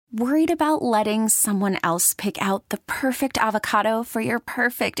Worried about letting someone else pick out the perfect avocado for your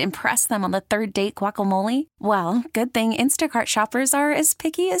perfect impress them on the third date guacamole? Well, good thing Instacart shoppers are as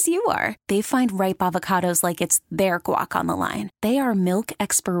picky as you are. They find ripe avocados like it's their guac on the line. They are milk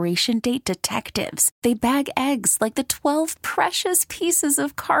expiration date detectives. They bag eggs like the 12 precious pieces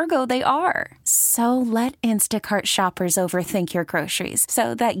of cargo they are. So let Instacart shoppers overthink your groceries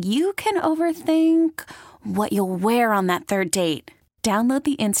so that you can overthink what you'll wear on that third date. Download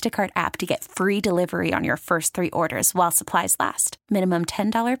the Instacart app to get free delivery on your first 3 orders while supplies last. Minimum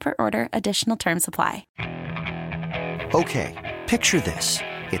 $10 per order. Additional terms apply. Okay, picture this.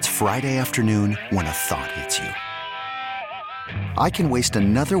 It's Friday afternoon when a thought hits you. I can waste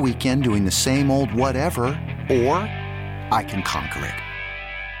another weekend doing the same old whatever, or I can conquer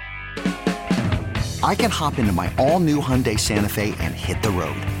it. I can hop into my all-new Hyundai Santa Fe and hit the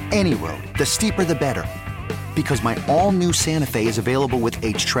road. Any road. The steeper, the better. Because my all-new Santa Fe is available with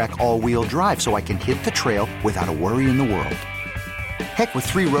H-Track all-wheel drive, so I can hit the trail without a worry in the world. Heck, with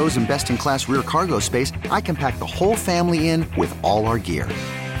 3 rows and best-in-class rear cargo space, I can pack the whole family in with all our gear.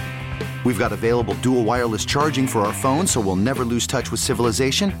 We've got available dual wireless charging for our phones, so we'll never lose touch with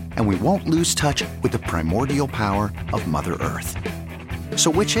civilization, and we won't lose touch with the primordial power of Mother Earth.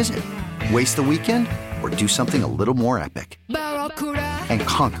 So which is it? Waste the weekend or do something a little more epic and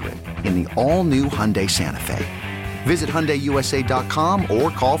conquer it in the all-new Hyundai Santa Fe. Visit HyundaiUSA.com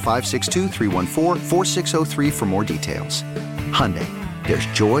or call 562-314-4603 for more details. Hyundai, there's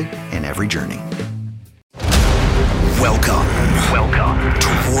joy in every journey. Welcome to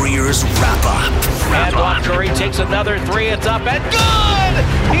Warriors Wrap-Up. And off Curry takes another 3, it's up and good!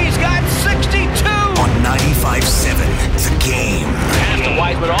 He's got 62! On 95.7, The Game. Pass to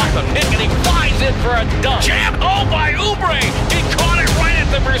Wiseman off the pick and he flies in for a dunk. Jam home by Oubre! He caught it right at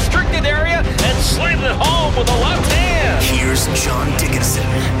the restricted area and slammed it home with a left hand. Here's John Dickinson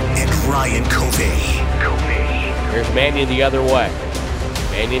and Ryan Covey. Here's Mannion the other way.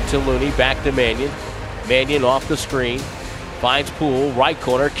 Mannion to Looney, back to Mannion. Mannion off the screen. Finds Poole, right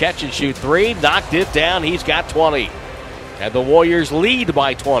corner, catch and shoot 3, knocked it down, he's got 20. And the Warriors lead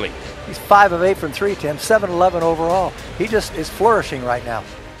by 20. He's 5 of 8 from 3, Tim, 7-11 overall. He just is flourishing right now.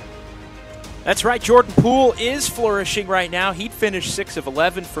 That's right, Jordan Poole is flourishing right now. He'd finished 6 of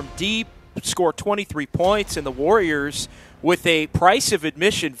 11 from deep, scored 23 points, and the Warriors with a price of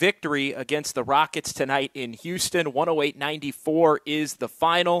admission victory against the Rockets tonight in Houston. 108-94 is the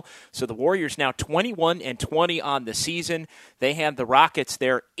final. So the Warriors now 21-20 on the season. They hand the Rockets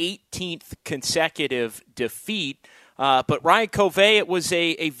their 18th consecutive defeat. But Ryan Covey, it was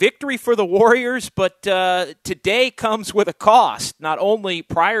a victory for the Warriors, but today comes with a cost, not only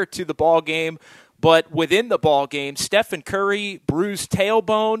prior to the ball game, but within the ball game. Stephen Curry, bruised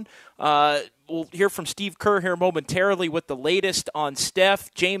tailbone. We'll hear from Steve Kerr here momentarily with the latest on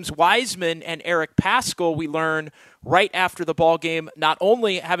Steph. James Wiseman and Eric Paschall, we learn right after the ball game, not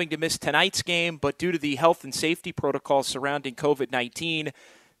only having to miss tonight's game, but due to the health and safety protocols surrounding COVID-19,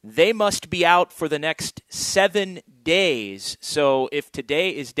 they must be out for the next 7 days. So if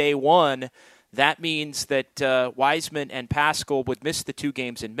today is day 1, that means that Wiseman and Paschall would miss the 2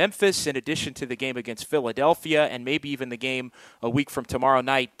 games in Memphis, in addition to the game against Philadelphia, and maybe even the game a week from tomorrow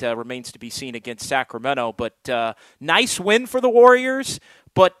night remains to be seen against Sacramento. But nice win for the Warriors,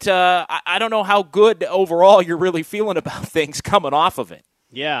 but I don't know how good overall you're really feeling about things coming off of it.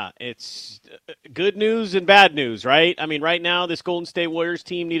 Yeah, it's good news and bad news, right? I mean, right now this Golden State Warriors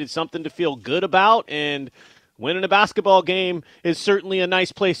team needed something to feel good about, and winning a basketball game is certainly a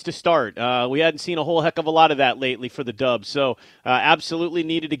nice place to start. We hadn't seen a whole heck of a lot of that lately for the Dubs, so absolutely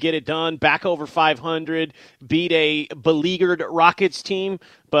needed to get it done. Back over 500, beat a beleaguered Rockets team,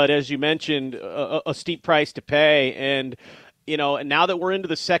 but as you mentioned, a steep price to pay. And and now that we're into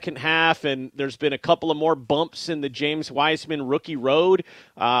the second half and there's been a couple of more bumps in the James Wiseman rookie road,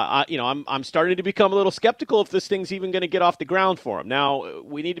 I'm starting to become a little skeptical if this thing's even going to get off the ground for him. Now,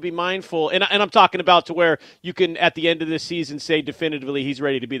 we need to be mindful, and I'm talking about to where you can, at the end of this season, say definitively he's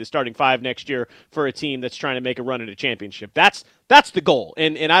ready to be the starting 5 next year for a team that's trying to make a run at a championship. That's the goal,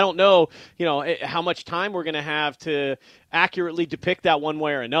 and I don't know, how much time we're going to have to accurately depict that one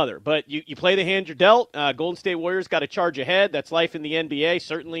way or another. But you play the hand you're dealt. Golden State Warriors got to charge ahead. That's life in the NBA,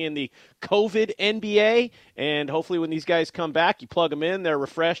 certainly in the COVID NBA. And hopefully when these guys come back, you plug them in, they're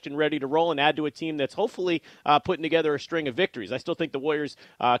refreshed and ready to roll and add to a team that's hopefully putting together a string of victories. I still think the Warriors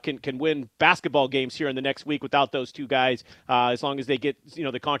can win basketball games here in the next week without those 2 guys, as long as they get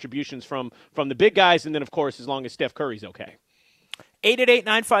the contributions from the big guys, and then, of course, as long as Steph Curry's okay.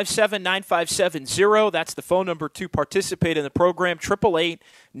 888-957-9570. That's the phone number to participate in the program.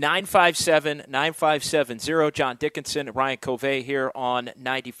 888-957-9570. John Dickinson and Ryan Covey here on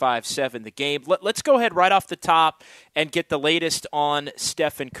 95.7 The Game. Let's go ahead right off the top and get the latest on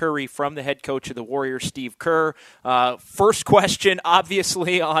Stephen Curry from the head coach of the Warriors, Steve Kerr. First question,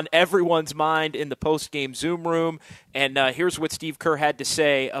 obviously, on everyone's mind in the post-game Zoom room. And here's what Steve Kerr had to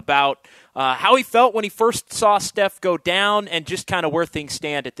say about how he felt when he first saw Steph go down and just kind of where things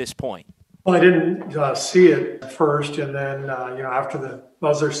stand at this point. Well, I didn't see it first, and then after the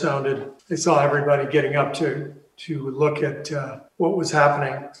buzzer sounded, I saw everybody getting up to look at what was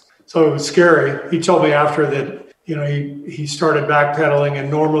happening. So it was scary. He told me after that, he started backpedaling, and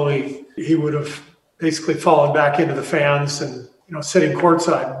normally he would have basically fallen back into the fans and sitting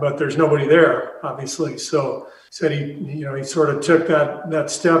courtside, but there's nobody there, obviously. So he said he sort of took that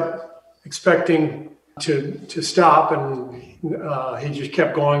step, expecting to stop, and he just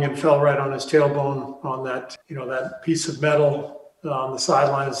kept going and fell right on his tailbone on that that piece of metal on the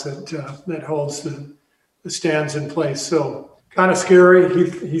sidelines that holds the stands in place. So kind of scary.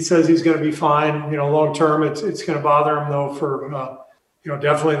 He says he's going to be fine. Long term, it's going to bother him though for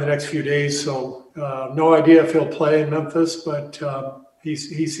definitely the next few days. So no idea if he'll play in Memphis, but he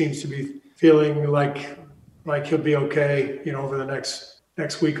seems to be feeling like he'll be okay. Over the next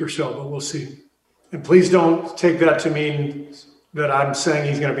week or so, but we'll see. And please don't take that to mean that I'm saying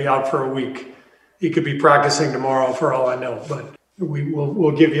he's going to be out for a week. He could be practicing tomorrow for all I know, but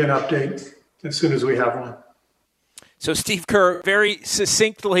we'll give you an update as soon as we have one. So Steve Kerr very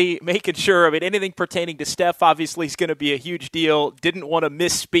succinctly making sure, anything pertaining to Steph obviously is going to be a huge deal. Didn't want to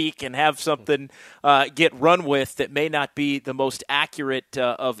misspeak and have something get run with that may not be the most accurate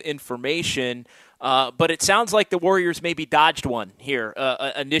of information. But it sounds like the Warriors maybe dodged one here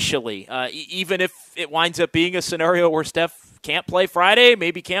initially. Even if it winds up being a scenario where Steph can't play Friday,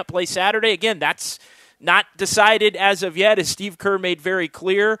 maybe can't play Saturday. Again, that's not decided as of yet, as Steve Kerr made very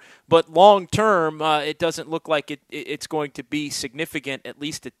clear. But long term, it doesn't look like it's going to be significant, at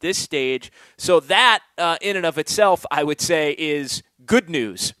least at this stage. So that, in and of itself, I would say, is good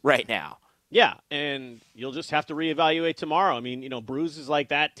news right now. Yeah, and you'll just have to reevaluate tomorrow. Bruises like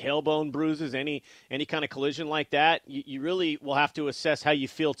that, tailbone bruises, any kind of collision like that, you really will have to assess how you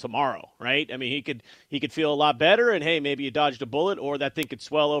feel tomorrow, right? He could feel a lot better, and hey, maybe you dodged a bullet, or that thing could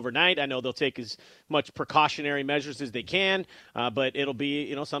swell overnight. I know they'll take as much precautionary measures as they can, but it'll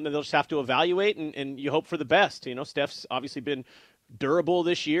be something they'll just have to evaluate, and you hope for the best. Steph's obviously been durable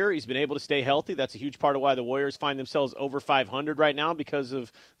this year. He's been able to stay healthy. That's a huge part of why the Warriors find themselves over 500 right now, because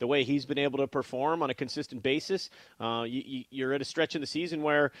of the way he's been able to perform on a consistent basis. You're at a stretch in the season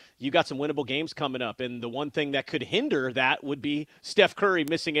where you got some winnable games coming up, and the one thing that could hinder that would be Steph Curry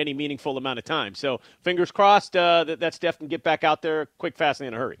missing any meaningful amount of time. So fingers crossed that Steph can get back out there quick, fast, and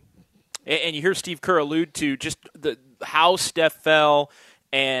in a hurry. And you hear Steve Kerr allude to just how Steph fell.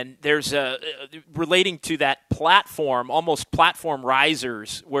 And there's relating to that platform, almost platform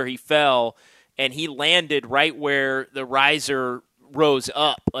risers, where he fell, and he landed right where the riser rose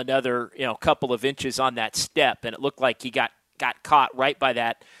up another couple of inches on that step, and it looked like he got caught right by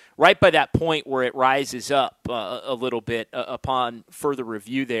that point where it rises up a little bit upon further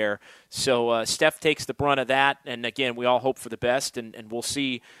review there. So Steph takes the brunt of that, and again, we all hope for the best, and we'll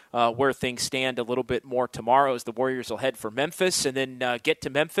see where things stand a little bit more tomorrow as the Warriors will head for Memphis, and then get to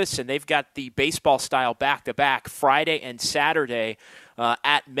Memphis, and they've got the baseball-style back-to-back Friday and Saturday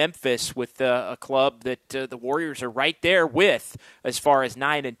at Memphis with a club that the Warriors are right there with as far as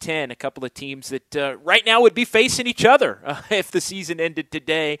 9 and 10, a couple of teams that right now would be facing each other if the season ended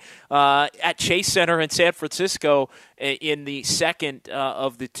today at Chase Center in San Francisco in the second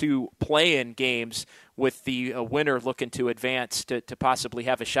of the two play-in games, with the winner looking to advance to possibly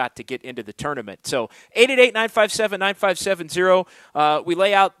have a shot to get into the tournament. So 888-957-9570. We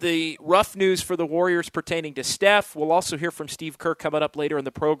lay out the rough news for the Warriors pertaining to Steph. We'll also hear from Steve Kerr coming up later in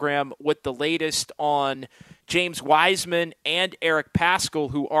the program with the latest on James Wiseman and Eric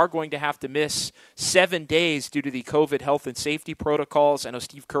Paschall, who are going to have to miss 7 days due to the COVID health and safety protocols. I know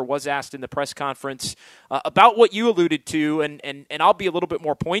Steve Kerr was asked in the press conference about what you alluded to, and I'll be a little bit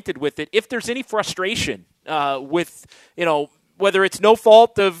more pointed with it. If there's any frustration with, whether it's no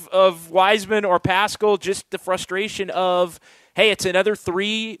fault of Wiseman or Paschall, just the frustration of, hey, it's another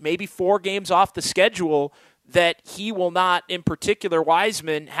 3, maybe 4 games off the schedule, that he will not, in particular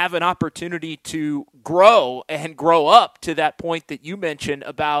Wiseman, have an opportunity to grow and grow up to that point that you mentioned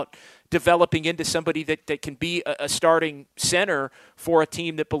about developing into somebody that can be a starting center for a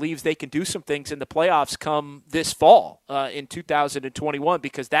team that believes they can do some things in the playoffs come this fall in 2021,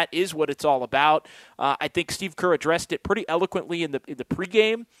 because that is what it's all about. I think Steve Kerr addressed it pretty eloquently in the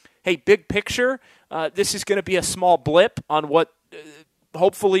pregame. Hey, big picture, this is going to be a small blip on what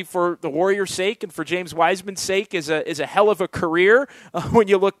hopefully for the Warriors' sake and for James Wiseman's sake is a hell of a career when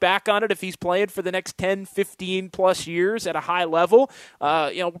you look back on it. If he's playing for the next 10, 15 plus years at a high level,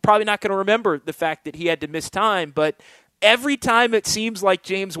 we're probably not going to remember the fact that he had to miss time. But every time it seems like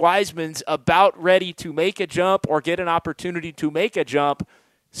James Wiseman's about ready to make a jump or get an opportunity to make a jump,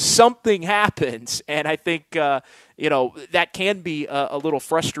 something happens. And I think, that can be a little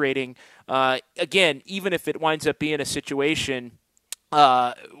frustrating. Again, even if it winds up being a situation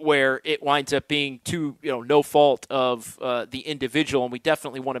where it winds up being no fault of the individual, and we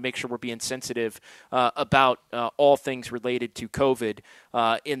definitely want to make sure we're being sensitive about all things related to COVID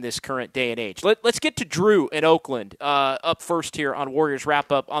in this current day and age. Let's get to Drew in Oakland up first here on Warriors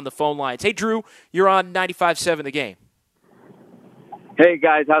Wrap-Up on the phone lines. Hey, Drew, you're on 95.7 The Game. Hey,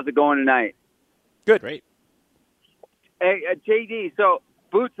 guys, how's it going tonight? Good. Great. Hey, JD, so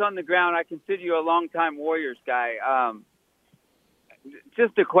boots on the ground, I consider you a longtime Warriors guy.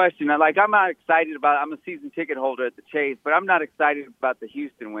 Just a question. I'm not excited about it. I'm a season ticket holder at the Chase, but I'm not excited about the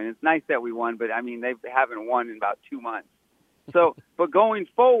Houston win. It's nice that we won, but, they haven't won in about 2 months. So, but going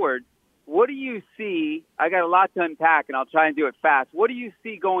forward, what do you see? I got a lot to unpack, and I'll try and do it fast. What do you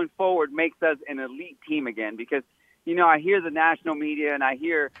see going forward makes us an elite team again? Because, I hear the national media and I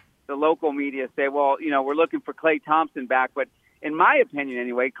hear the local media say, well, we're looking for Klay Thompson back, but in my opinion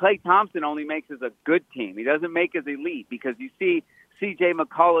anyway, Klay Thompson only makes us a good team. He doesn't make us elite, because you see C.J.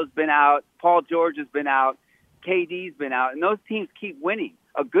 McCullough's been out, Paul George has been out, KD's been out, and those teams keep winning.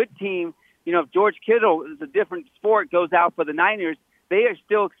 A good team, if George Kittle is a different sport, goes out for the Niners, they are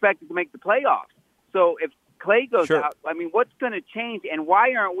still expected to make the playoffs. So if Klay goes out, what's going to change, and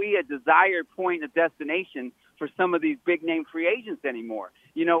why aren't we a desired point of destination for some of these big-name free agents anymore?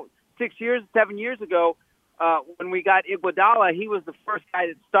 7 years ago, when we got Iguodala, he was the first guy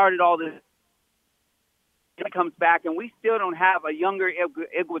that started all this. He comes back, and we still don't have a younger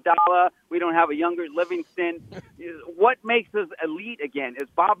Iguodala. We don't have a younger Livingston. What makes us elite again? Is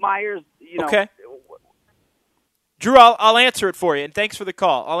Bob Myers, Okay. Drew, I'll answer it for you, and thanks for the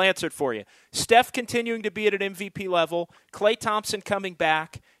call. I'll answer it for you. Steph continuing to be at an MVP level, Klay Thompson coming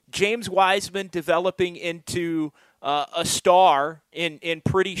back, James Wiseman developing into a star in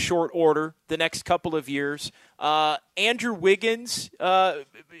pretty short order the next couple of years. Andrew Wiggins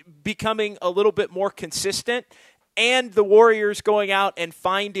becoming a little bit more consistent, and the Warriors going out and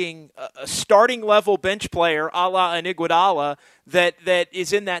finding a starting level bench player a la an Iguodala that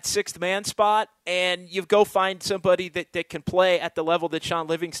is in that sixth man spot, and you go find somebody that can play at the level that Sean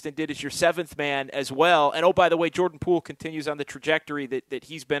Livingston did as your seventh man as well. And, oh, by the way, Jordan Poole continues on the trajectory that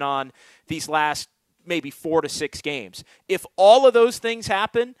he's been on these last maybe 4 to 6 games. If all of those things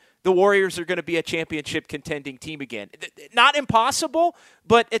happen, the Warriors are going to be a championship contending team again. Not impossible,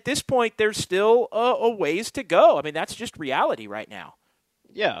 but at this point, there's still a ways to go. That's just reality right now.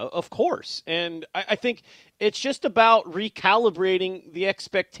 Yeah, of course. And I think it's just about recalibrating the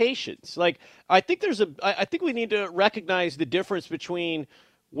expectations. I think we need to recognize the difference between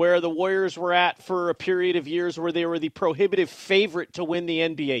where the Warriors were at for a period of years where they were the prohibitive favorite to win the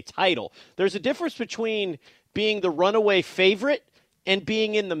NBA title. There's a difference between being the runaway favorite and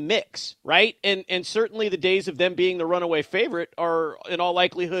being in the mix, right? And certainly the days of them being the runaway favorite are in all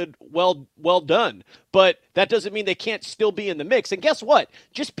likelihood well done. But that doesn't mean they can't still be in the mix. And guess what?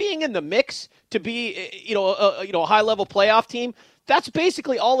 Just being in the mix to be a high-level playoff team, that's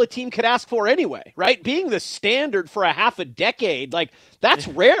basically all a team could ask for anyway, right? Being the standard for a half a decade, that's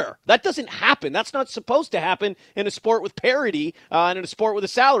rare. That doesn't happen. That's not supposed to happen in a sport with parity and in a sport with a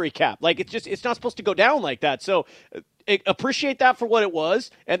salary cap. It's not supposed to go down like that. So appreciate that for what it was,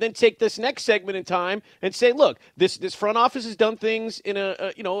 and then take this next segment in time and say, look, this front office has done things in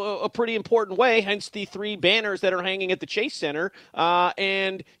a pretty important way, hence the 3 banners that are hanging at the Chase Center,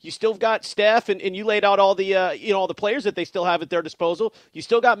 and you still got Steph, and you laid out all the all the players that they still have at their disposal. You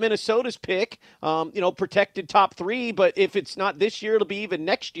still got Minnesota's pick, protected top 3, but if it's not this year, it'll be even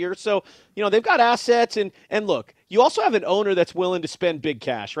next year. So they've got assets, and look, you also have an owner that's willing to spend big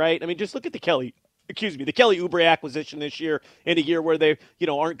cash, right? Just look at the Kelly Oubre acquisition this year, in a year where they,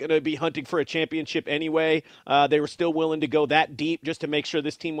 aren't going to be hunting for a championship anyway. They were still willing to go that deep just to make sure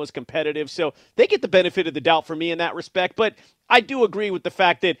this team was competitive. So they get the benefit of the doubt for me in that respect. But I do agree with the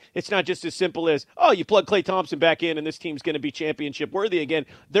fact that it's not just as simple as, you plug Klay Thompson back in and this team's going to be championship worthy again.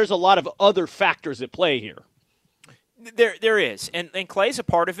 There's a lot of other factors at play here. There is, and Clay's a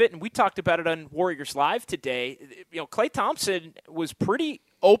part of it, and we talked about it on Warriors Live today. Klay Thompson was pretty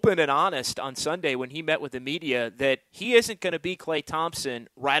open and honest on Sunday when he met with the media that he isn't going to be Klay Thompson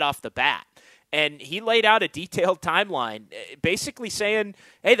right off the bat. And he laid out a detailed timeline, basically saying,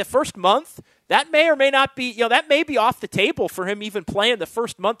 hey, the first month, that may or may not be, that may be off the table for him even playing the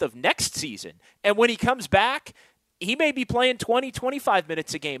first month of next season. And when he comes back, he may be playing 20, 25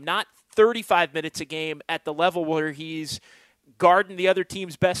 minutes a game, not 35 minutes a game at the level where he's guarding the other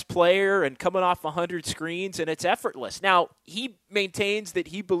team's best player and coming off 100 screens, and it's effortless. Now, he maintains that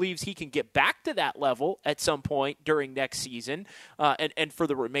he believes he can get back to that level at some point during next season and for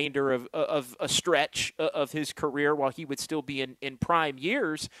the remainder of a stretch of his career while he would still be in prime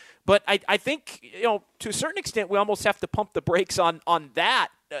years. But I think, to a certain extent, we almost have to pump the brakes on that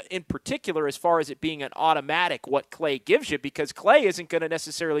in particular as far as it being an automatic what Klay gives you, because Klay isn't going to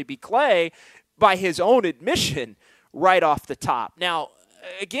necessarily be Klay by his own admission right off the top. Now,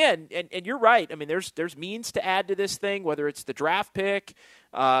 again, and you're right. I mean, there's means to add to this thing, whether it's the draft pick,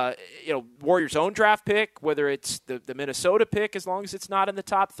 Warriors' own draft pick, whether it's the Minnesota pick, as long as it's not in the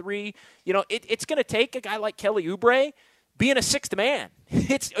top three. It's going to take a guy like Kelly Oubre being a sixth man.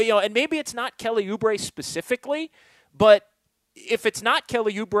 And maybe it's not Kelly Oubre specifically, but if it's not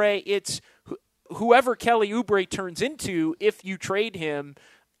Kelly Oubre, it's whoever Kelly Oubre turns into if you trade him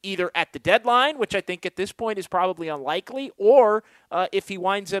either at the deadline, which I think at this point is probably unlikely, or if he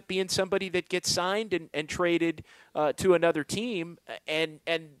winds up being somebody that gets signed and traded to another team, and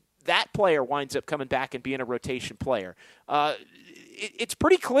that player winds up coming back and being a rotation player. It's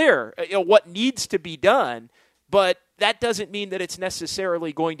pretty clear what needs to be done, but that doesn't mean that it's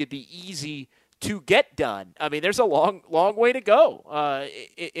necessarily going to be easy to get done. I mean, there's a long way to go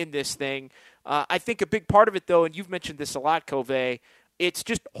in this thing. I think a big part of it, though, and you've mentioned this a lot, Covey, it's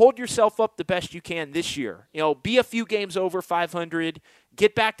just hold yourself up the best you can this year. Be a few games over 500,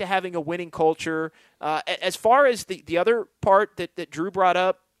 get back to having a winning culture. As far as the other part that Drew brought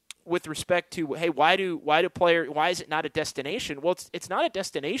up with respect to, hey, why is it not a destination? Well, it's not a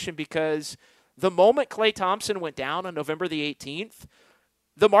destination because the moment Klay Thompson went down on November the 18th,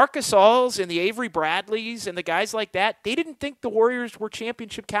 the Marc Gasols and the Avery Bradleys and the guys like that, they didn't think the Warriors were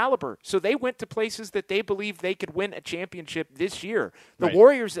championship caliber. So they went to places that they believed they could win a championship this year. The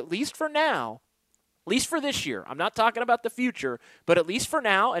Warriors, at least for now, at least for this year, I'm not talking about the future, but at least for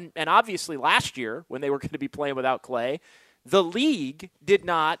now, and obviously last year when they were going to be playing without Klay, the league did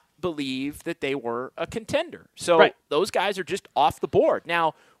not believe that they were a contender. So those guys are just off the board.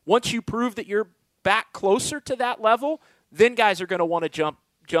 Now, once you prove that you're back closer to that level, then guys are going to want to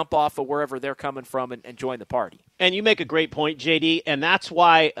jump off of wherever they're coming from and join the party. And you make a great point, JD, and that's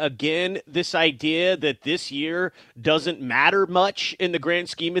why, again, this idea that this year doesn't matter much in the grand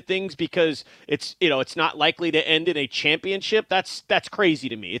scheme of things because it's not likely to end in a championship, that's crazy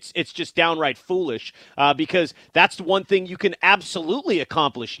to me. It's just downright foolish because that's the one thing you can absolutely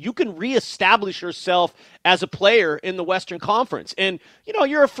accomplish. You can reestablish yourself as a player in the Western Conference. And,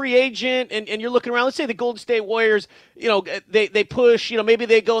 you're a free agent and you're looking around. Let's say the Golden State Warriors, they push, maybe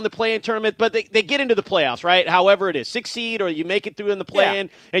they go in the play-in tournament, but they get into the playoffs, right? However it is, 6 seed, or you make it through in the play-in,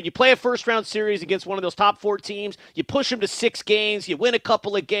 and you play a first-round series against one of those top 4 teams. You push them to 6 games. You win a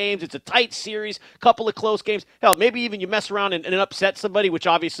couple of games. It's a tight series, couple of close games. Hell, maybe even you mess around and upset somebody, which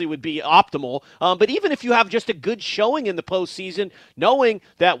obviously would be optimal. But even if you have just a good showing in the postseason, knowing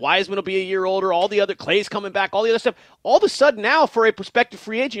that Wiseman will be a year older, all the other Clay's coming back, all the other stuff, all of a sudden now for a prospective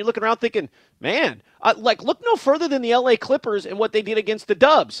free agent, you're looking around thinking, man, look no further than the LA Clippers and what they did against the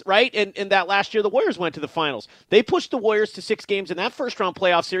Dubs, right? And that last year the Warriors went to the finals. They pushed the Warriors to 6 games in that first-round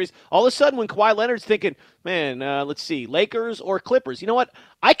playoff series. All of a sudden when Kawhi Leonard's thinking, man, let's see, Lakers or Clippers? You know what?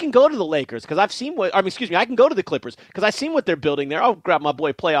 I can go to the Lakers because I've seen I can go to the Clippers because I've seen what they're building there. I'll grab my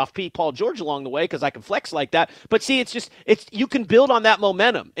boy playoff P, Paul George, along the way because I can flex like that. But see, you can build on that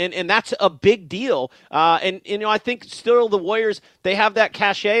momentum, and that's a big deal. And I think still the Warriors, they have that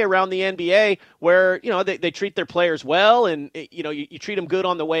cachet around the NBA where, they treat their players well and, you treat them good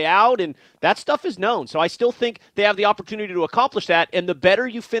on the way out, and that stuff is known. So I still think they have the opportunity to accomplish that, and the better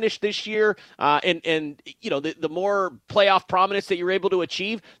you finish this year the more playoff prominence that you're able to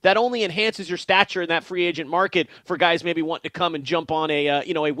achieve, that only enhances your stature in that free agent market for guys maybe wanting to come and jump on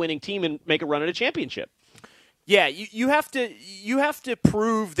a winning team and make a run at a championship. Yeah, you have to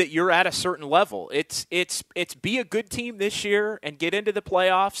prove that you're at a certain level. It's be a good team this year and get into the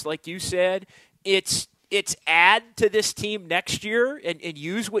playoffs, like you said. It's add to this team next year and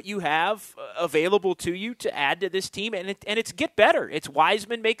use what you have available to you to add to this team, and it's get better. It's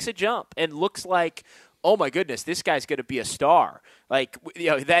Wiseman makes a jump and looks like, oh my goodness, this guy's going to be a star.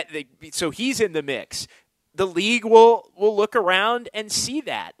 So he's in the mix. the league will look around and see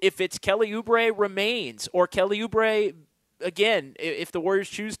that. If it's Kelly Oubre remains, or Kelly Oubre, again, if the Warriors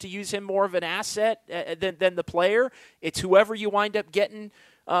choose to use him more of an asset than the player, it's whoever you wind up getting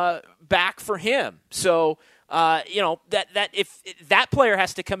back for him. So, that if that player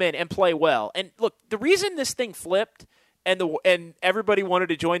has to come in and play well. And look, the reason this thing flipped and everybody wanted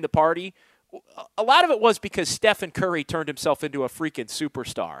to join the party, a lot of it was because Stephen Curry turned himself into a freaking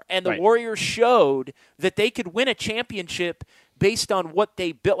superstar. And the Warriors showed that they could win a championship based on what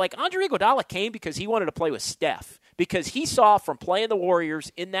they built. Like, Andre Iguodala came because he wanted to play with Steph, because he saw from playing the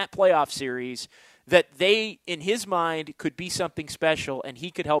Warriors in that playoff series that they, in his mind, could be something special, and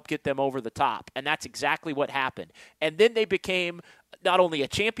he could help get them over the top. And that's exactly what happened. And then they became not only a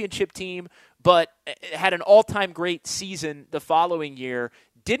championship team, but had an all-time great season the following year.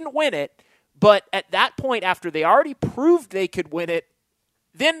 Didn't win it, but at that point, after they already proved they could win it,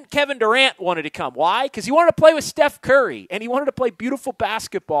 then Kevin Durant wanted to come. Why? Because he wanted to play with Steph Curry, and he wanted to play beautiful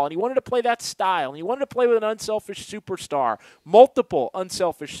basketball, and he wanted to play that style, and he wanted to play with an unselfish superstar, multiple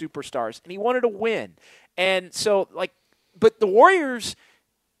unselfish superstars, and he wanted to win. And so, but the Warriors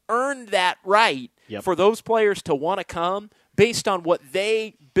earned that right for those players to want to come based on what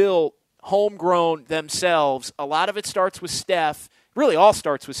they built homegrown themselves. A lot of it starts with Steph. Really all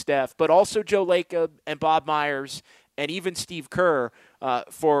starts with Steph, but also Joe Lacob and Bob Myers and even Steve Kerr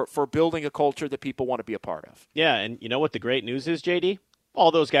for building a culture that people want to be a part of. Yeah, and you know what the great news is, JD? All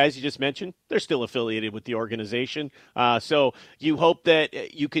those guys you just mentioned, they're still affiliated with the organization. So you hope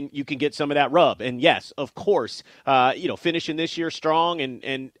that you can get some of that rub. And yes, of course, finishing this year strong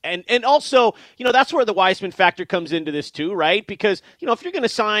and also, that's where the Wiseman factor comes into this too, right? Because, if you're going to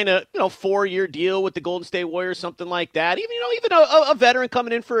sign a 4-year deal with the Golden State Warriors, something like that, even a veteran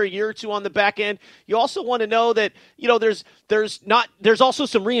coming in for a year or two on the back end, you also want to know that, there's also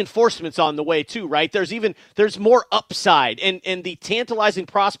some reinforcements on the way too, right? There's more upside and the tantalizing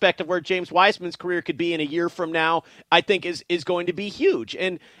prospect of where James Wiseman's career could be in a year from now, I think is going to be huge.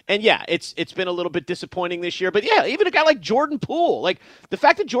 And yeah, it's been a little bit disappointing this year, but yeah, even a guy like Jordan Poole, like the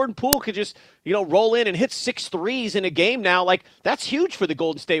fact that Jordan Poole could just, roll in and hit 6 threes in a game now, like that's huge for the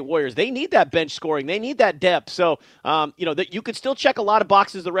Golden State Warriors. They need that bench scoring. They need that depth. So, that you could still check a lot of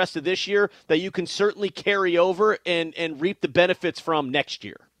boxes the rest of this year that you can certainly carry over and reap the benefits from next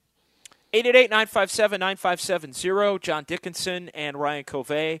year. 888-957-9570. John Dickinson and Ryan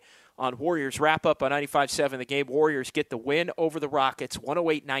Covey on Warriors Wrap-Up on 95.7 The Game. Warriors get the win over the Rockets,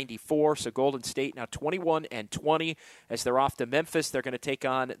 108-94. So Golden State now 21-20 as they're off to Memphis. They're going to take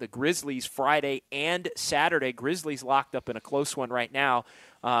on the Grizzlies Friday and Saturday. Grizzlies locked up in a close one right now.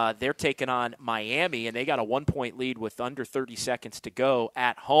 They're taking on Miami, and they got a 1-point lead with under 30 seconds to go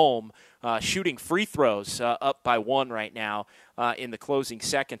at home, shooting free throws up by 1 right now in the closing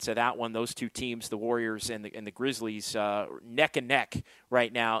seconds of that one. Those two teams, the Warriors and the Grizzlies, neck and neck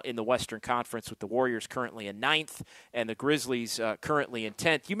right now in the Western Conference, with the Warriors currently in 9th and the Grizzlies currently in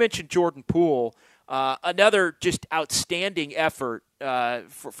 10th. You mentioned Jordan Poole. Another just outstanding effort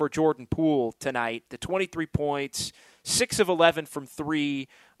for Jordan Poole tonight. The 23 points, 6 of 11 from 3.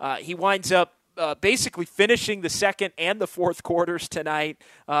 He winds up basically finishing the second and the fourth quarters tonight.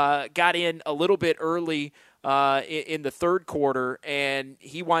 Got in a little bit early in the third quarter, and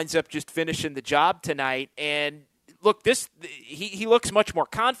he winds up just finishing the job tonight. And look, he looks much more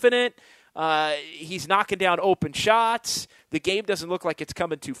confident. He's knocking down open shots. The game doesn't look like it's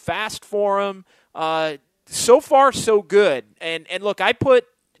coming too fast for him. So far, so good. And look, I put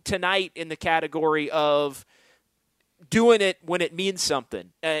tonight in the category of doing it when it means something.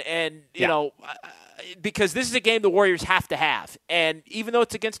 And because this is a game the Warriors have to have. And even though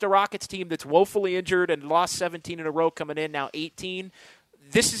it's against a Rockets team that's woefully injured and lost 17 in a row, coming in now 18,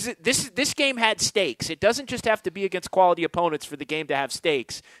 this game had stakes. It doesn't just have to be against quality opponents for the game to have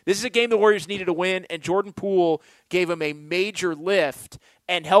stakes. This is a game the Warriors needed to win, and Jordan Poole gave him a major lift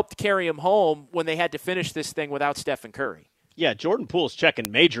and helped carry him home when they had to finish this thing without Stephen Curry. Yeah, Jordan Poole's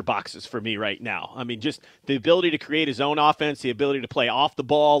checking major boxes for me right now. I mean, just the ability to create his own offense, the ability to play off the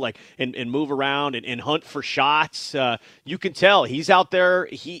ball, and move around and hunt for shots. You can tell he's out there.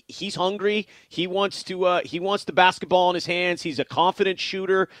 He's hungry. He wants the basketball in his hands. He's a confident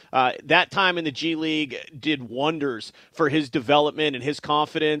shooter. That time in the G League did wonders for his development and his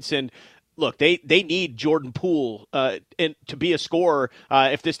confidence. And look, they need Jordan Poole to be a scorer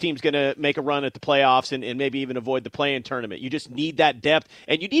if this team's going to make a run at the playoffs and maybe even avoid the play-in tournament. You just need that depth,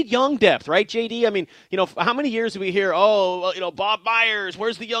 and you need young depth, right, JD? I mean, how many years do we hear, Bob Myers,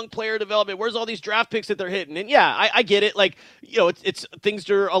 where's the young player development? Where's all these draft picks that they're hitting? And yeah, I get it. Like, it's things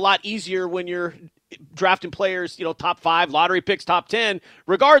are a lot easier when you're drafting players, top 5, lottery picks, top 10.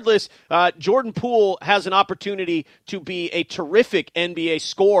 Regardless, Jordan Poole has an opportunity to be a terrific NBA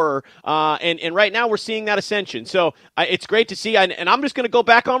scorer, and right now we're seeing that ascension. So it's great to see, and I'm just going to go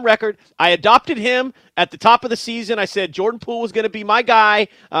back on record. I adopted him at the top of the season. I said Jordan Poole was going to be my guy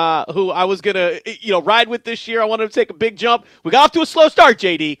who I was going to ride with this year. I wanted to take a big jump. We got off to a slow start,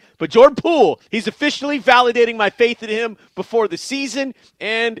 JD, but Jordan Poole, he's officially validating my faith in him before the season,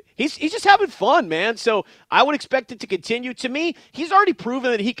 and he's just having fun, man. So I would expect it to continue. To me, he's already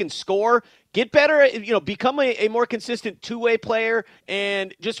proven that he can score. Get better, become a more consistent two-way player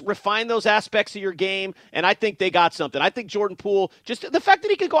and just refine those aspects of your game, and I think they got something. I think Jordan Poole, just the fact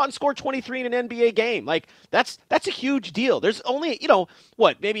that he could go out and score 23 in an NBA game, that's a huge deal. There's only,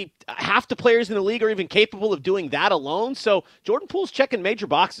 maybe half the players in the league are even capable of doing that alone, so Jordan Poole's checking major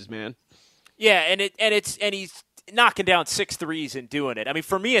boxes, man. Yeah, and he's knocking down 6 threes and doing it. I mean,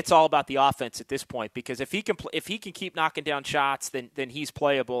 for me, it's all about the offense at this point, because if he can keep knocking down shots, then he's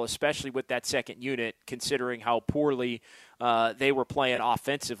playable, especially with that second unit, considering how poorly they were playing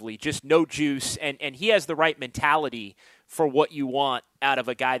offensively. Just no juice, and he has the right mentality for what you want out of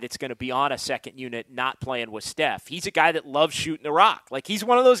a guy that's going to be on a second unit not playing with Steph. He's a guy that loves shooting the rock. Like, he's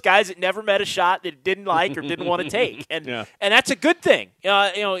one of those guys that never met a shot that didn't like or didn't want to take. And and that's a good thing.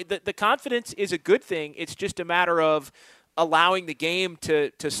 The confidence is a good thing. It's just a matter of allowing the game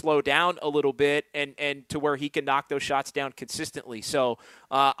to slow down a little bit and to where he can knock those shots down consistently. So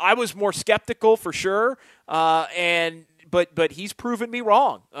I was more skeptical for sure, But he's proven me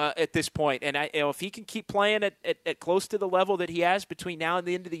wrong at this point. And if he can keep playing at close to the level that he has between now and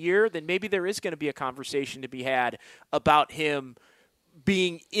the end of the year, then maybe there is going to be a conversation to be had about him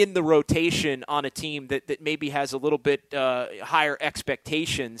being in the rotation on a team that maybe has a little bit higher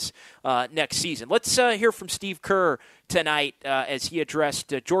expectations next season. Let's hear from Steve Kerr tonight as he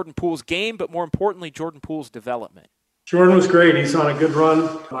addressed Jordan Poole's game, but more importantly, Jordan Poole's development. Jordan was great. He's on a good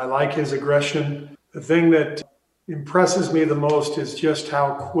run. I like his aggression. The thing that impresses me the most is just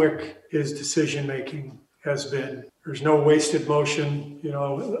how quick his decision-making has been. There's no wasted motion.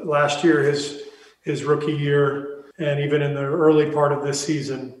 Last year, his rookie year, and even in the early part of this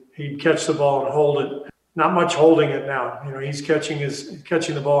season, he'd catch the ball and hold it. Not much holding it now. He's catching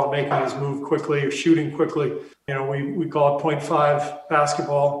the ball and making his move quickly, or shooting quickly. We call it 0.5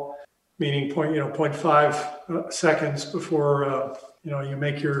 basketball, meaning 0.5 seconds before you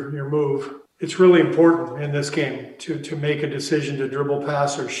make your move. It's really important in this game to make a decision to dribble,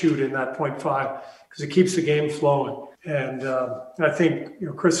 pass, or shoot in that 0.5, because it keeps the game flowing. And I think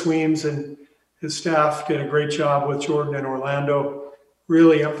Chris Weems and his staff did a great job with Jordan in Orlando,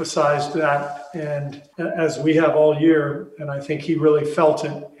 really emphasized that, and as we have all year, and I think he really felt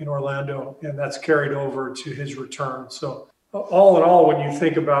it in Orlando, and that's carried over to his return. So all in all, when you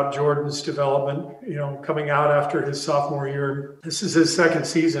think about Jordan's development, coming out after his sophomore year, this is his second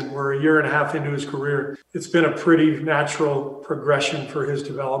season. We're a year and a half into his career. It's been a pretty natural progression for his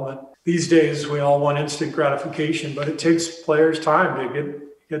development. These days, we all want instant gratification, but it takes players time to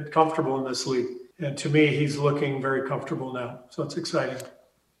get comfortable in this league. And to me, he's looking very comfortable now. So it's exciting.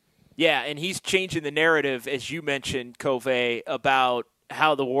 Yeah, and he's changing the narrative, as you mentioned, Covey, about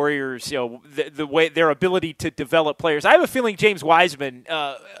how the Warriors, the way their ability to develop players. I have a feeling James Wiseman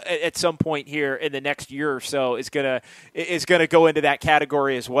at some point here in the next year or so is gonna go into that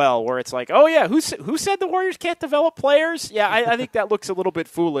category as well, where it's like, oh yeah, who said the Warriors can't develop players? Yeah, I think that looks a little bit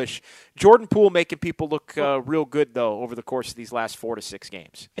foolish. Jordan Poole making people look real good though over the course of these last 4 to 6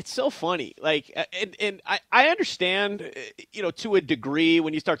 games. It's so funny, and I understand, to a degree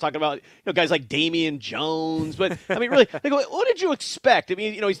when you start talking about guys like Damian Jones, but I mean, really, what did you expect? I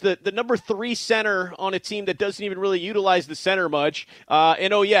mean, he's the number 3 center on a team that doesn't even really utilize the center much.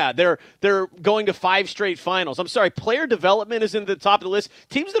 They're going to 5 straight finals. I'm sorry, player development isn't at the top of the list.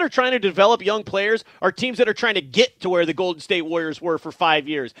 Teams that are trying to develop young players are teams that are trying to get to where the Golden State Warriors were for 5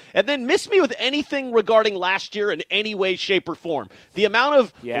 years. And then miss me with anything regarding last year in any way, shape, or form. The amount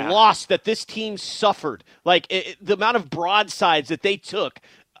of loss that this team suffered, the amount of broadsides that they took.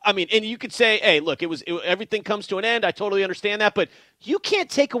 I mean, and you could say, hey, look, everything comes to an end. I totally understand that, but you can't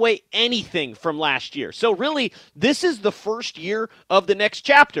take away anything from last year. So really, this is the first year of the next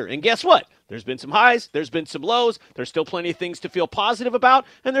chapter. And guess what? There's been some highs. There's been some lows. There's still plenty of things to feel positive about,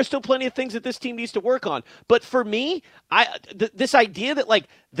 and there's still plenty of things that this team needs to work on. But for me, this idea that,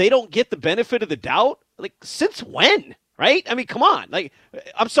 they don't get the benefit of the doubt, since when? Right? I mean, come on.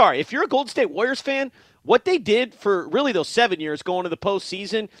 I'm sorry. If you're a Golden State Warriors fan, what they did for really those 7 years going to the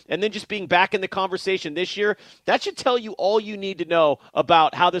postseason and then just being back in the conversation this year, that should tell you all you need to know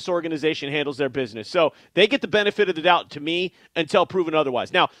about how this organization handles their business. So they get the benefit of the doubt to me until proven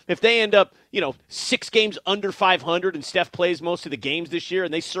otherwise. Now, if they end up, 6 games under 500 and Steph plays most of the games this year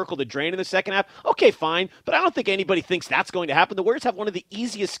and they circle the drain in the second half, okay, fine. But I don't think anybody thinks that's going to happen. The Warriors have one of the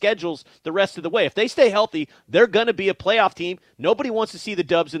easiest schedules the rest of the way. If they stay healthy, they're going to be a playoff team. Nobody wants to see the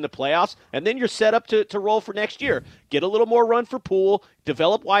Dubs in the playoffs. And then you're set up to roll for next year. Get a little more run for Poole,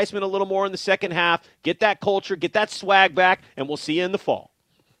 develop Wiseman a little more in the second half, get that culture, get that swag back, and we'll see you in the fall.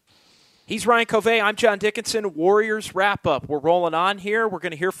 He's Ryan Covey. I'm John Dickinson. Warriors wrap-up. We're rolling on here. We're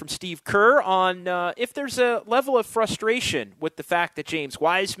going to hear from Steve Kerr on if there's a level of frustration with the fact that James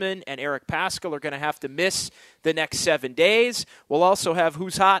Wiseman and Eric Paschall are going to have to miss the next 7 days. We'll also have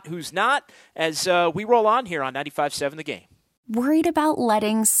Who's Hot, Who's Not as we roll on here on 95.7 The Game. Worried about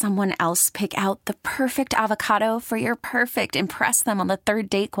letting someone else pick out the perfect avocado for your perfect impress them on the third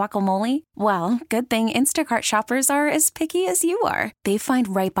date guacamole? Well, good thing Instacart shoppers are as picky as you are. They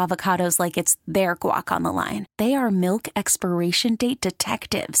find ripe avocados like it's their guac on the line. They are milk expiration date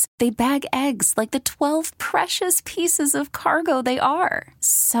detectives. They bag eggs like the 12 precious pieces of cargo they are.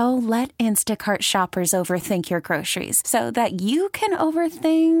 So let Instacart shoppers overthink your groceries so that you can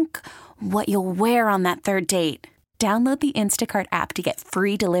overthink what you'll wear on that third date. Download the Instacart app to get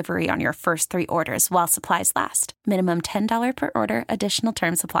free delivery on your first 3 orders while supplies last. Minimum $10 per order. Additional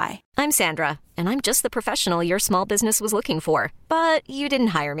terms apply. I'm Sandra, and I'm just the professional your small business was looking for. But you didn't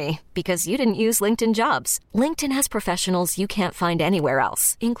hire me because you didn't use LinkedIn Jobs. LinkedIn has professionals you can't find anywhere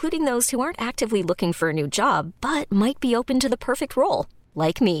else, including those who aren't actively looking for a new job, but might be open to the perfect role,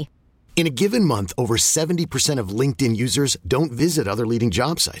 like me. In a given month, over 70% of LinkedIn users don't visit other leading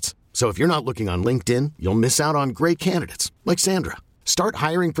job sites. So if you're not looking on LinkedIn, you'll miss out on great candidates like Sandra. Start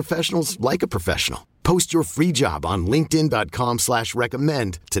hiring professionals like a professional. Post your free job on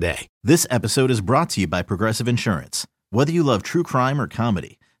linkedin.com/recommend today. This episode is brought to you by Progressive Insurance. Whether you love true crime or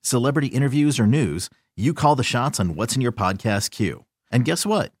comedy, celebrity interviews or news, you call the shots on what's in your podcast queue. And guess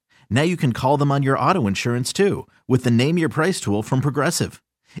what? Now you can call them on your auto insurance too with the Name Your Price tool from Progressive.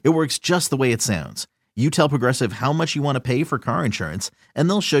 It works just the way it sounds. You tell Progressive how much you want to pay for car insurance, and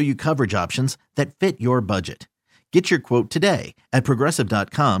they'll show you coverage options that fit your budget. Get your quote today at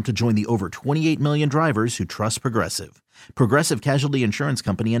Progressive.com to join the over 28 million drivers who trust Progressive. Progressive Casualty Insurance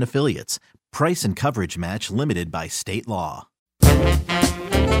Company and Affiliates. Price and coverage match limited by state law.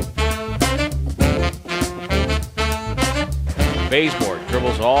 Bazemore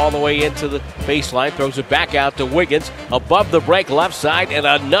dribbles all the way into the baseline, throws it back out to Wiggins. Above the break, left side, and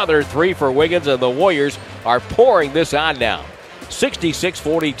another 3 for Wiggins, and the Warriors are pouring this on now.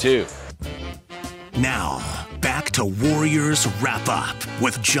 66-42. Now, back to Warriors Wrap-Up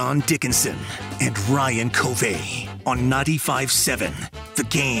with John Dickinson and Ryan Covey on 95.7 The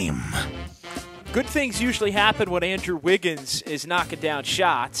Game. Good things usually happen when Andrew Wiggins is knocking down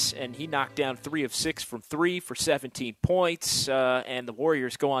shots, and he knocked down 3 of 6 from 3 for 17 points, and the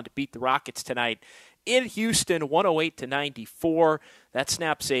Warriors go on to beat the Rockets tonight in Houston, 108-94. That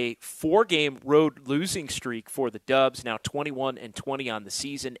snaps a 4-game road losing streak for the Dubs, now 21-20 on the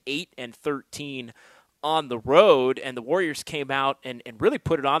season, 8-13 on the road, and the Warriors came out and really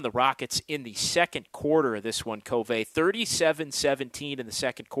put it on the Rockets in the second quarter of this one, Covey. 37-17 in the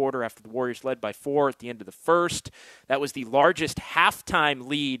second quarter after the Warriors led by 4 at the end of the first. That was the largest halftime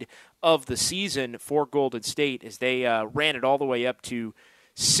lead of the season for Golden State as they ran it all the way up to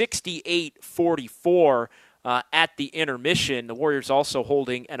 68-44 at the intermission. The Warriors also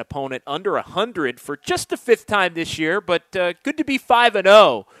holding an opponent under 100 for just the 5th time this year, but good to be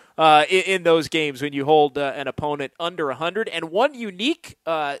 5-0. In those games when you hold an opponent under 100. And one unique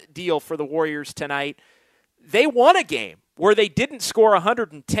deal for the Warriors tonight, they won a game where they didn't score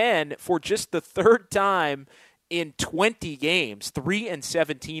 110 for just the 3rd time in 20 games.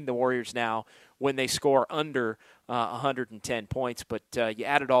 3-17 the Warriors now when they score under 110 points. But you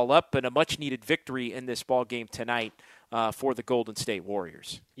add it all up, and a much-needed victory in this ball game tonight for the Golden State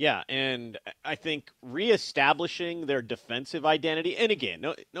Warriors. Yeah, and I think reestablishing their defensive identity, and again,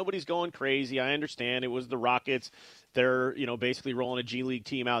 nobody's going crazy. I understand it was the Rockets. They're, basically rolling a G League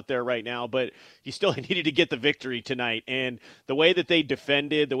team out there right now, but you still needed to get the victory tonight. And the way that they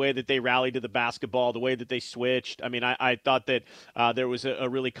defended, the way that they rallied to the basketball, the way that they switched, I thought that there was a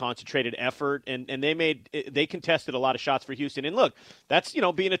really concentrated effort, and they contested a lot of shots for Houston. And look, that's,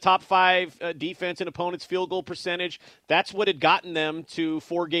 being a top 5 defense and opponent's field goal percentage, that's what had gotten them to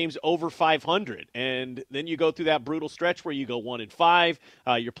 4 games over 500. And then you go through that brutal stretch where you go 1-5.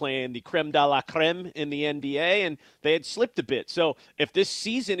 You're playing the creme de la creme in the NBA, and they had slipped a bit. So if this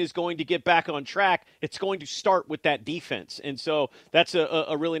season is going to get back on track, it's going to start with that defense. And so that's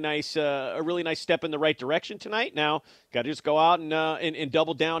a really nice step in the right direction tonight. Now, got to just go out and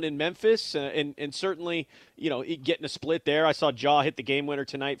double down in Memphis, and certainly, getting a split there. I saw Jaw hit the game winner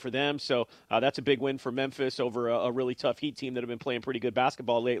tonight for them, so that's a big win for Memphis over a really tough Heat team that have been playing pretty good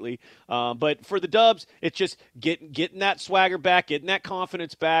basketball lately. But for the Dubs, it's just getting that swagger back, getting that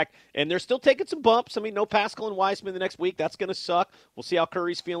confidence back, and they're still taking some bumps. I mean, no Pascal and Wiseman the next week. That's going to suck. We'll see how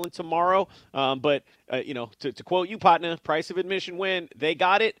Curry's feeling tomorrow. But to quote you, Patna, price of admission win. They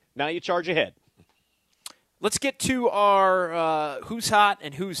got it. Now you charge ahead. Let's get to our Who's Hot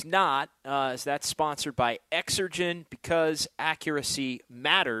and Who's Not, as that's sponsored by Exergen, because accuracy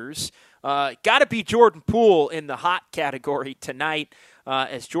matters. Got to be Jordan Poole in the hot category tonight,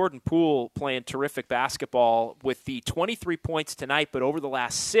 as Jordan Poole playing terrific basketball with the 23 points tonight, but over the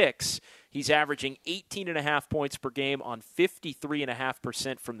last 6, he's averaging 18.5 points per game on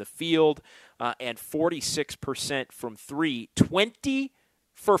 53.5% from the field and 46% from three. 20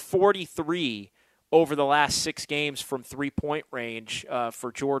 for 43 over the last 6 games from three-point range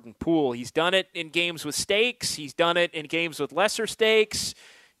for Jordan Poole. He's done it in games with stakes. He's done it in games with lesser stakes.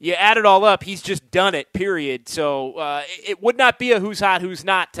 You add it all up, he's just done it, period. So it would not be a who's hot, who's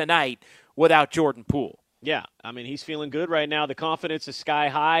not tonight without Jordan Poole. Yeah, I mean, he's feeling good right now. The confidence is sky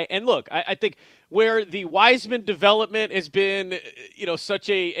high. And look, I think where the Wiseman development has been, such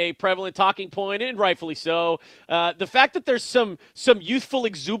a prevalent talking point, and rightfully so, the fact that there's some youthful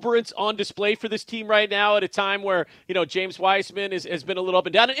exuberance on display for this team right now at a time where, James Wiseman has been a little up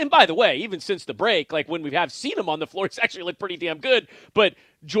and down. And by the way, even since the break, like when we have seen him on the floor, it's actually looked pretty damn good. But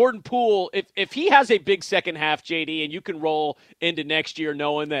Jordan Poole, if he has a big second half, JD, and you can roll into next year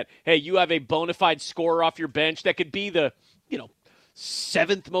knowing that, hey, you have a bona fide scorer off your bench that could be the,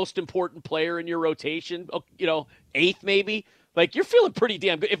 7th most important player in your rotation, 8th maybe. Like, you're feeling pretty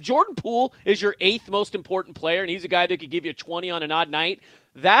damn good. If Jordan Poole is your 8th most important player and he's a guy that could give you 20 on an odd night,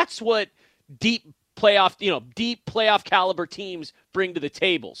 that's what deep playoff caliber teams bring to the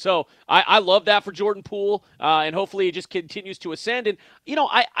table. So I love that for Jordan Poole, and hopefully it just continues to ascend. And,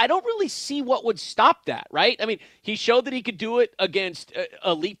 I don't really see what would stop that, right? I mean, he showed that he could do it against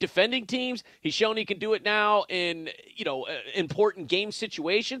elite defending teams. He's shown he can do it now in, important game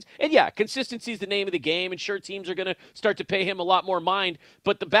situations. And, yeah, consistency is the name of the game, and sure, teams are going to start to pay him a lot more mind.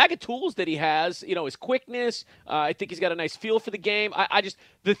 But the bag of tools that he has, his quickness, I think he's got a nice feel for the game.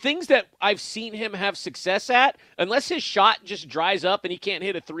 The things that I've seen him have success at, unless his shot just dries up and he can't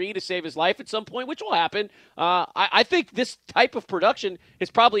hit a 3 to save his life at some point, which will happen, I think this type of production is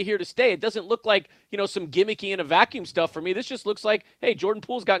probably here to stay. It doesn't look like, some gimmicky and a vacuum stuff for me. This just looks like, hey, Jordan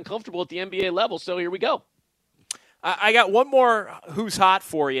Poole's gotten comfortable at the NBA level, so here we go. I got one more who's hot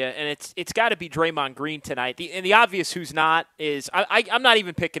for you, and it's got to be Draymond Green tonight. The obvious who's not is I'm not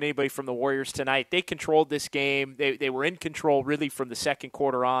even picking anybody from the Warriors tonight. They controlled this game. They were in control really from the second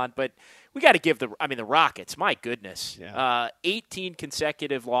quarter on, but we got to give the Rockets, my goodness, 18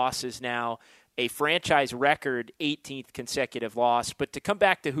 consecutive losses now, a franchise record 18th consecutive loss. But to come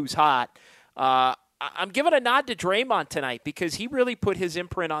back to who's hot, I'm giving a nod to Draymond tonight because he really put his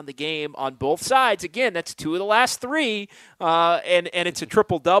imprint on the game on both sides. Again, that's 2 of the last 3, and it's a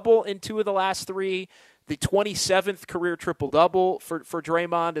triple-double in 2 of the last 3. The 27th career triple-double for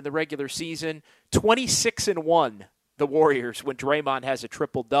Draymond in the regular season. 26-1, the Warriors, when Draymond has a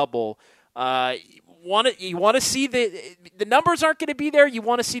triple-double. You want to see the numbers aren't going to be there. You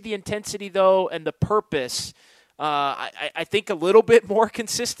want to see the intensity, though, and the purpose. I think a little bit more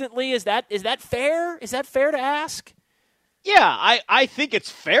consistently. Is that fair? Is that fair to ask? Yeah, I think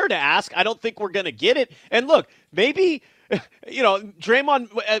it's fair to ask. I don't think we're going to get it. And look, maybe,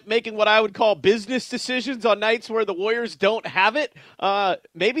 Draymond making what I would call business decisions on nights where the Warriors don't have it.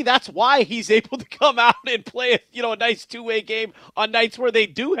 Maybe that's why he's able to come out and play a nice two-way game on nights where they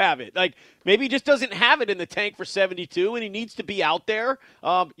do have it. Like, maybe he just doesn't have it in the tank for 72, and he needs to be out there.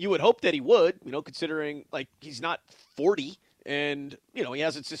 You would hope that he would, considering, like, he's not 40. And, he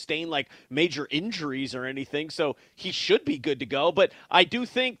hasn't sustained, like, major injuries or anything, so he should be good to go. But I do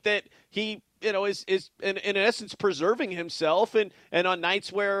think that he, is in essence preserving himself. And on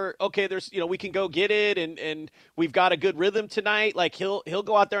nights where, okay, there's, we can go get it and we've got a good rhythm tonight, like, he'll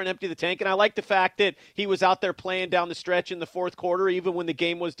go out there and empty the tank. And I like the fact that he was out there playing down the stretch in the fourth quarter, even when the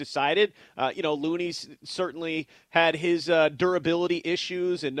game was decided. Looney's certainly had his durability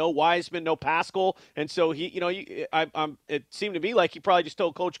issues, and no Wiseman, no Pascal. And so it seemed to me like he probably just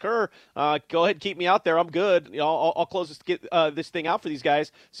told Coach Kerr, go ahead, keep me out there. I'm good. I'll close this thing out for these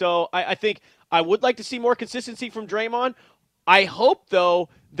guys. So I think I would like to see more consistency from Draymond. I hope, though,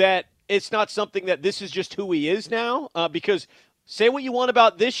 that it's not something that this is just who he is now. Because say what you want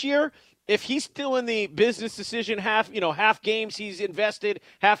about this year, if he's still in the business decision, half games he's invested,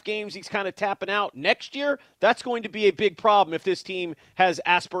 half games he's kind of tapping out next year, that's going to be a big problem if this team has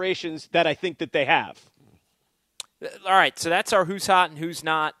aspirations that I think that they have. All right, so that's our Who's Hot and Who's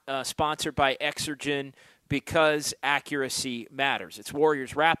Not, sponsored by Exergen, because accuracy matters. It's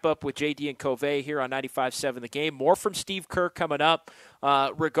Warriors Wrap-Up with JD and Covey here on 95.7 The Game. More from Steve Kerr coming up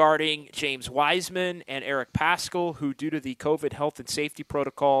regarding James Wiseman and Eric Paschall, who, due to the COVID health and safety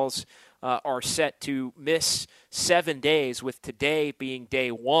protocols, are set to miss 7 days, with today being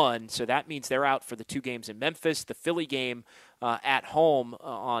day one. So that means they're out for the 2 games in Memphis, the Philly game at home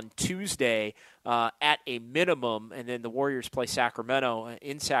on Tuesday at a minimum, and then the Warriors play Sacramento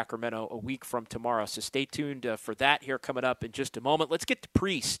in Sacramento a week from tomorrow. So stay tuned for that here coming up in just a moment. Let's get to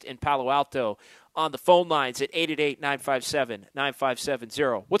Priest in Palo Alto on the phone lines at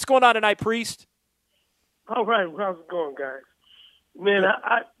 888-957-9570. What's going on tonight, Priest? All right, how's it going, guys? Man,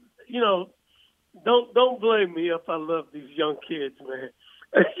 I don't blame me if I love these young kids, man.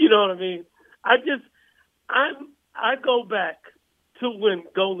 You know what I mean? I go back to when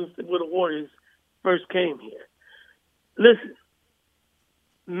when the Warriors first came here. Listen,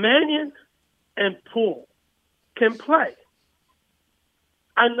 Mannion and Poole can play.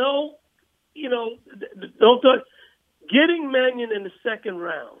 I know, getting Mannion in the second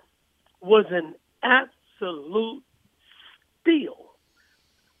round was an absolute steal.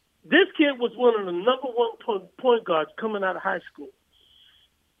 This kid was one of the number one point guards coming out of high school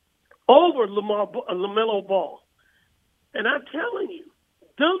over LaMelo Ball. And I'm telling you,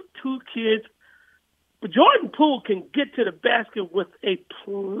 those 2 kids, Jordan Poole can get to the basket with a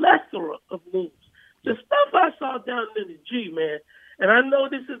plethora of moves. The stuff I saw down in the G, man, and I know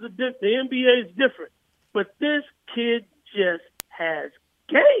this is the NBA is different, but this kid just has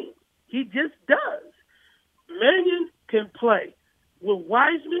game. He just does. Mannion can play with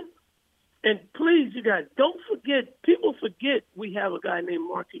Wiseman, and please, you guys, don't forget, people forget we have a guy named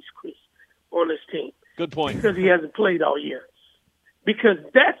Marquise Chris on this team. Good point. Because he hasn't played all year. Because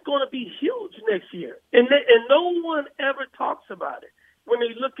that's going to be huge next year. And no one ever talks about it when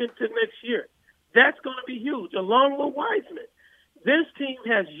they look into next year. That's going to be huge, along with Wiseman. This team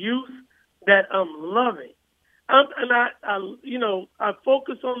has youth that I'm loving. I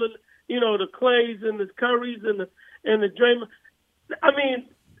focus on the Clays and the Currys and the Draymond. I mean,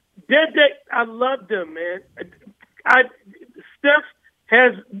 I love them, man. Steph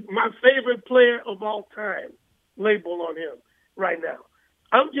has my favorite player of all time label on him right now.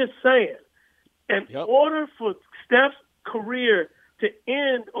 I'm just saying, in order for Steph's career to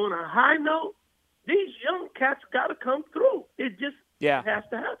end on a high note, these young cats got to come through. It just has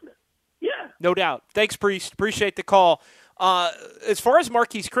to happen. Yeah. No doubt. Thanks, Priest. Appreciate the call. As far as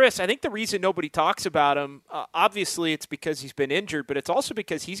Marquise Chris, I think the reason nobody talks about him, obviously it's because he's been injured, but it's also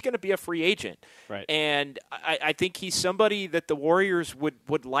because he's going to be a free agent. Right. And I think he's somebody that the Warriors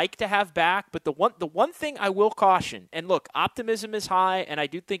would like to have back. But the one thing I will caution, and look, optimism is high, and I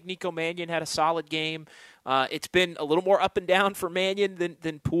do think Nico Mannion had a solid game. It's been a little more up and down for Mannion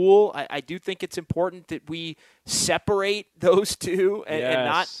than Poole. I do think it's important that we separate those two and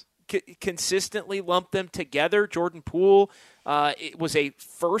not consistently lump them together. Jordan Poole, it was a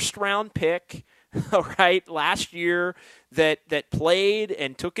first-round pick, right, last year that played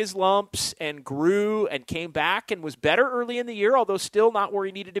and took his lumps and grew and came back and was better early in the year, although still not where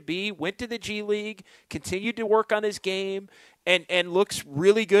he needed to be. Went to the G League, continued to work on his game, and looks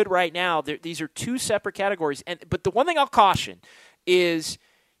really good right now. These are 2 separate categories. But the one thing I'll caution is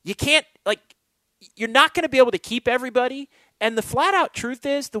you're not going to be able to keep everybody. And the flat-out truth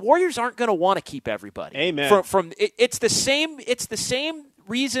is, the Warriors aren't going to want to keep everybody. Amen. It's the same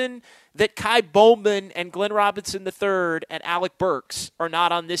reason that Kai Bowman and Glenn Robinson III and Alec Burks are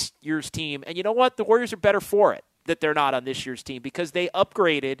not on this year's team. And you know what? The Warriors are better for it that they're not on this year's team, because they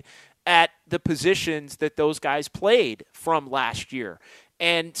upgraded at the positions that those guys played from last year.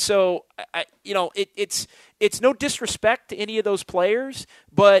 And so, it's no disrespect to any of those players,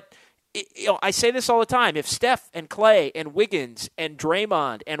 but I say this all the time. If Steph and Clay and Wiggins and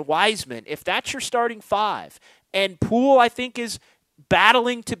Draymond and Wiseman, if that's your starting 5, and Poole, I think, is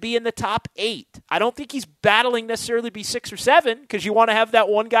battling to be in the top 8. I don't think he's battling necessarily to be 6 or 7, because you want to have that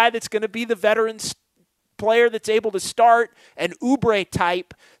one guy that's going to be the veteran player that's able to start, an Oubre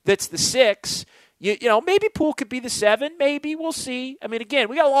type that's the 6. Maybe Poole could be the 7. Maybe. We'll see. I mean, again,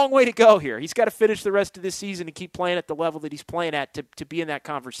 we got a long way to go here. He's got to finish the rest of this season and keep playing at the level that he's playing at to be in that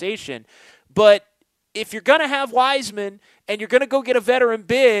conversation. But if you're going to have Wiseman and you're going to go get a veteran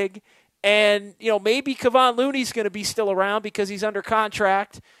big, and maybe Kevon Looney's going to be still around because he's under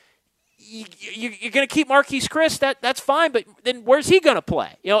contract, you're going to keep Marquise Chris. That's fine, but then where's he going to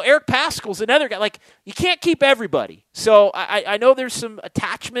play? Eric Paschal's another guy. Like, you can't keep everybody. So I know there's some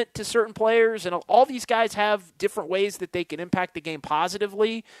attachment to certain players, and all these guys have different ways that they can impact the game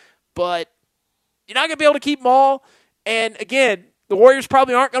positively, but you're not going to be able to keep them all. And, again, the Warriors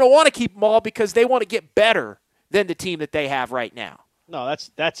probably aren't going to want to keep them all because they want to get better than the team that they have right now. No,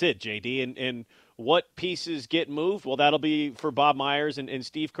 that's it, JD. And what pieces get moved? Well, that'll be for Bob Myers and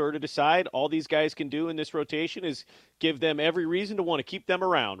Steve Kerr to decide. All these guys can do in this rotation is give them every reason to want to keep them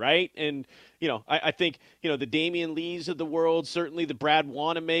around, right? And, I think, the Damian Lees of the world, certainly the Brad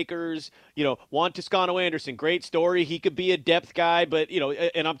Wanamakers, Juan Toscano-Anderson, great story. He could be a depth guy, but,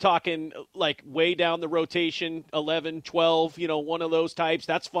 and I'm talking like way down the rotation, 11, 12, one of those types.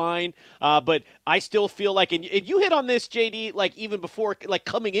 That's fine. But I still feel like, and you hit on this, JD, like even before, like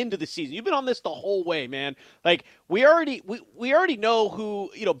coming into the season, you've been on this the whole way, man. Like we already know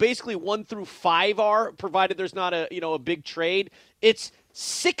who, basically 1 through 5 are, provided there's not a big trade. It's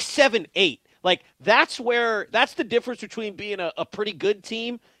 6, 7, 8. Like that's the difference between being a pretty good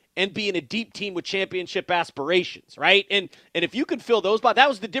team and being a deep team with championship aspirations, right? And if you could fill those spots, that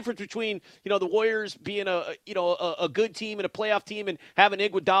was the difference between, the Warriors being a good team and a playoff team and having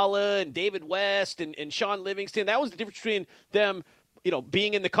Iguodala and David West and Sean Livingston. That was the difference between them,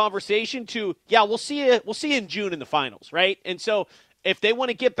 being in the conversation to, we'll see you in June in the finals, right? And so if they want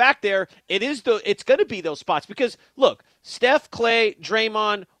to get back there, it's going to be those spots because look, Steph, Clay,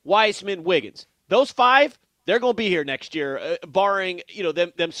 Draymond, Wiseman, Wiggins, those 5, they're going to be here next year, barring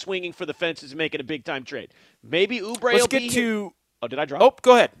them swinging for the fences and making a big time trade. Maybe Oubre will be here. Oh, did I drop? Oh,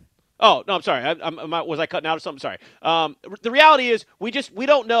 go ahead. Oh, no, I'm sorry. Was I cutting out or something? Sorry. The reality is we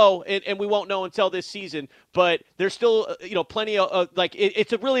don't know, and we won't know until this season, but there's still, plenty of,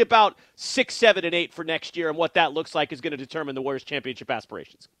 it's really about 6, 7, and 8 for next year, and what that looks like is going to determine the Warriors' championship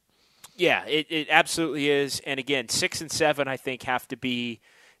aspirations. Yeah, it absolutely is. And again, 6 and 7, I think, have to be,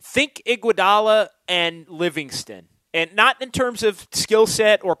 think Iguodala and Livingston. And not in terms of skill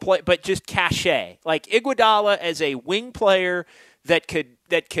set or play, but just cachet. Like Iguodala as a wing player that could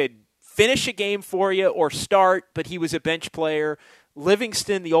finish a game for you or start, but he was a bench player.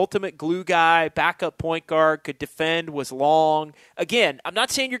 Livingston, the ultimate glue guy, backup point guard, could defend, was long. Again, I'm not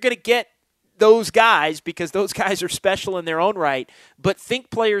saying you're going to get those guys because those guys are special in their own right, but think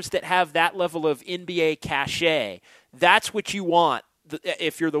players that have that level of NBA cachet. That's what you want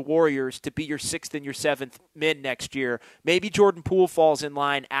if you're the Warriors to be your 6th and your 7th men next year. Maybe Jordan Poole falls in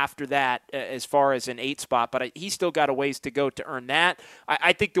line after that as far as an 8 spot, but he's still got a ways to go to earn that.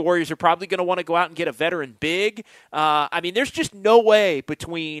 I think the Warriors are probably going to want to go out and get a veteran big. There's just no way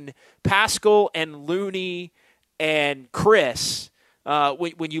between Paschal and Looney and Chris,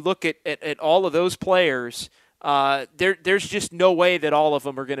 when you look at all of those players, there's just no way that all of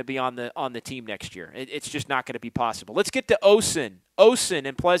them are going to be on the team next year. It's just not going to be possible. Let's get to Osen. Osen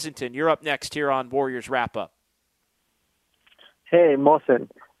in Pleasanton, you're up next here on Warriors Wrap Up. Hey, Mohsen.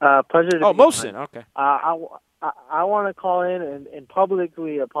 Pleasure to be Mohsen, on. okay. I want to call in and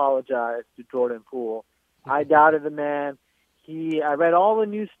publicly apologize to Jordan Poole. I doubted the man. I read all the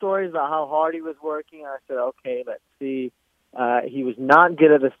news stories about how hard he was working. I said, okay, let's see. He was not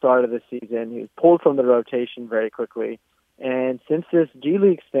good at the start of the season. He was pulled from the rotation very quickly. And since this G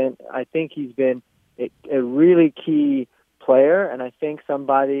League stint, I think he's been a really key player, and I think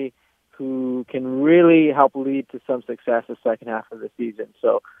somebody who can really help lead to some success the second half of the season.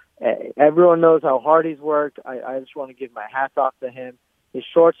 So everyone knows how hard he's worked. I just want to give my hats off to him. His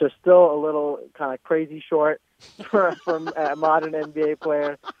shorts are still a little kind of crazy short for a modern NBA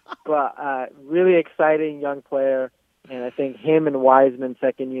player, but really exciting young player. And I think him and Wiseman,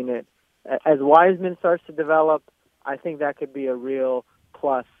 second unit, as Wiseman starts to develop, I think that could be a real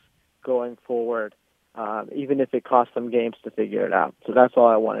plus going forward, even if it costs some games to figure it out. So that's all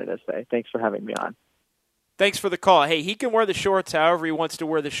I wanted to say. Thanks for having me on. Thanks for the call. Hey, he can wear the shorts however he wants to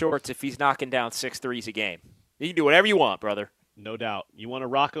wear the shorts if he's knocking down 6 threes a game. You can do whatever you want, brother. No doubt. You want to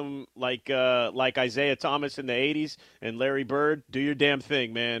rock him like Isaiah Thomas in the 80s and Larry Bird? Do your damn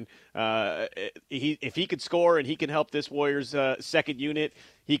thing, man. If he could score and he can help this Warriors second unit,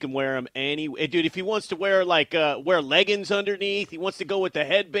 he can wear them dude, if he wants to wear wear leggings underneath, he wants to go with the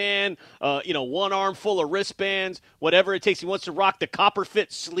headband, one arm full of wristbands, whatever it takes. He wants to rock the copper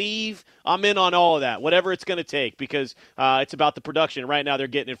fit sleeve. I'm in on all of that, whatever it's going to take, because it's about the production. Right now they're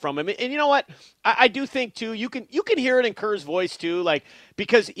getting it from him. And you know what? I do think too, you can hear it in Kerr's voice too,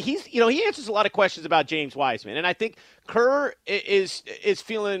 because he's, he answers a lot of questions about James Wiseman. And I think Kerr is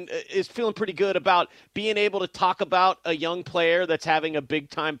feeling pretty good about being able to talk about a young player that's having a big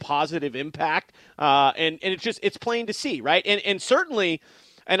time positive impact. And it's plain to see, right? And certainly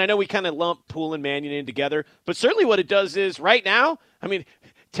and I know we kind of lump Poole and Mannion in together, but certainly what it does is right now, I mean,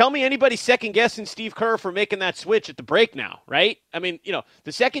 tell me anybody second-guessing Steve Kerr for making that switch at the break now, right? I mean,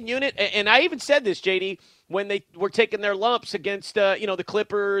 the second unit, and I even said this, JD, when they were taking their lumps against, the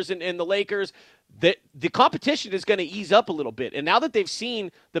Clippers and the Lakers, that the competition is going to ease up a little bit. And now that they've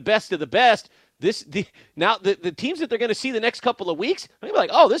seen the best of the best, the teams that they're going to see the next couple of weeks, I'm going to be like,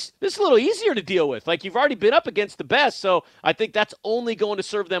 oh, this is a little easier to deal with. Like, you've already been up against the best, so I think that's only going to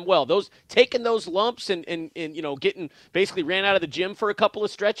serve them well. Taking those lumps and getting basically ran out of the gym for a couple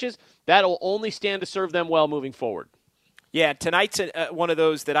of stretches, that'll only stand to serve them well moving forward. Yeah, tonight's one of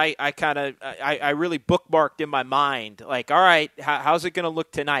those that I really bookmarked in my mind. Like, all right, how's it going to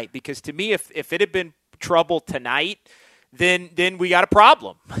look tonight? Because to me, if it had been trouble tonight, then we got a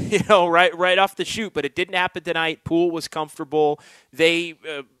problem, right off the shoot. But it didn't happen tonight. Poole was comfortable. They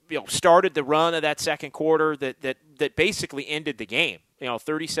started the run of that second quarter that basically ended the game.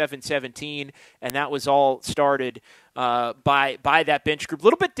 37-17, and that was all started by that bench group. A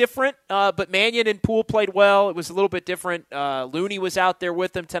little bit different, but Mannion and Poole played well. It was a little bit different. Looney was out there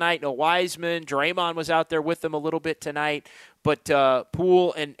with them tonight. No Wiseman. Draymond was out there with them a little bit tonight. But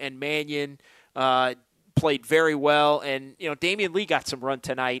Poole and Mannion played very well, and Damian Lee got some run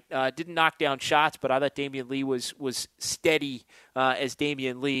tonight. Didn't knock down shots, but I thought Damian Lee was steady as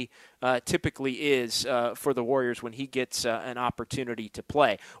Damian Lee typically is for the Warriors when he gets an opportunity to play.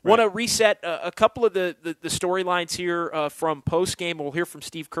 Right. Want to reset a couple of the storylines here from postgame. We'll hear from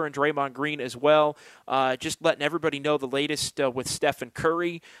Steve Kerr and Draymond Green as well. Just letting everybody know the latest with Stephen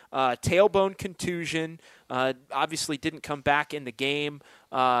Curry. Tailbone contusion. Obviously didn't come back in the game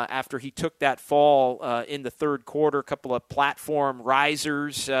after he took that fall in the third quarter. A couple of platform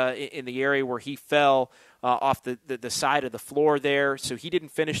risers in the area where he fell off the side of the floor there. So he didn't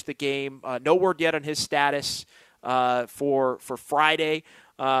finish the game. No word yet on his status for Friday.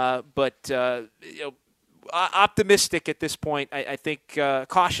 But optimistic at this point. I think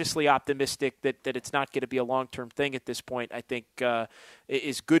cautiously optimistic that it's not going to be a long-term thing at this point. I think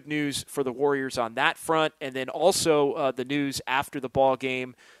is good news for the Warriors on that front. And then also the news after the ball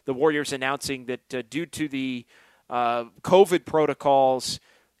game, the Warriors announcing that due to the COVID protocols,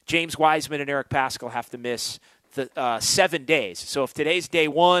 James Wiseman and Eric Paschall have to miss the 7 days. So if today's day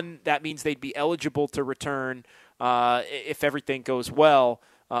one, that means they'd be eligible to return if everything goes well.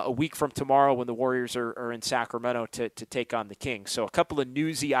 A week from tomorrow when the Warriors are in Sacramento to take on the Kings. So a couple of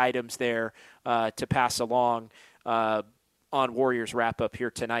newsy items there to pass along on Warriors wrap-up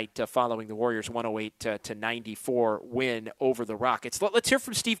here tonight following the Warriors' 108-94 win over the Rockets. Let's hear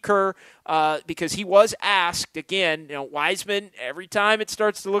from Steve Kerr because he was asked, again, Wiseman, every time it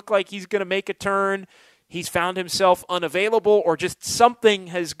starts to look like he's going to make a turn, he's found himself unavailable or just something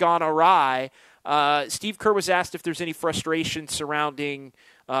has gone awry. Steve Kerr was asked if there's any frustration surrounding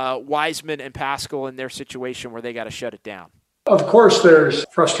Wiseman and Paschall in their situation where they got to shut it down. Of course there's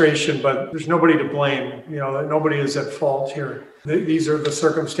frustration, but there's nobody to blame. Nobody is at fault here. These are the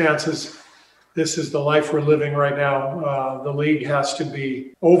circumstances. This is the life we're living right now. The league has to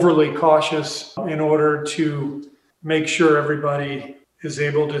be overly cautious in order to make sure everybody is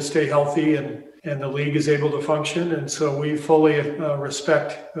able to stay healthy and the league is able to function. And so we fully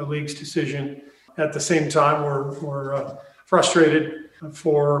respect the league's decision. At the same time, we're frustrated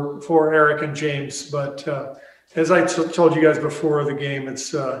for Eric and James. But as I told you guys before the game,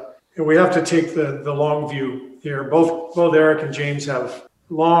 it's we have to take the long view here. Both Eric and James have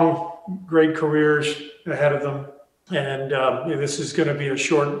long, great careers ahead of them. And this is going to be a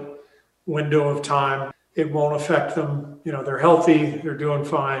short window of time. It won't affect them. They're healthy. They're doing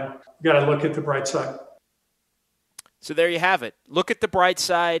fine. You got to look at the bright side. So there you have it. Look at the bright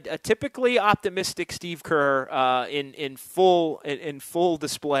side. A typically optimistic Steve Kerr in full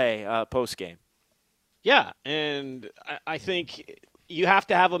display post game. Yeah, and I think you have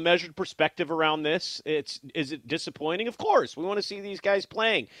to have a measured perspective around this. Is it disappointing? Of course. We want to see these guys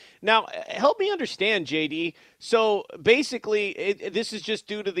playing. Now, help me understand, JD. So basically, this is just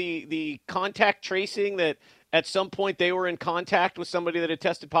due to the contact tracing that at some point they were in contact with somebody that had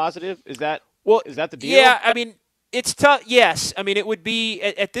tested positive? Is that the deal? Yeah, I mean, it's tough. Yes. I mean, it would be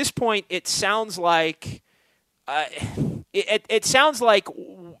at this point, it sounds like it sounds like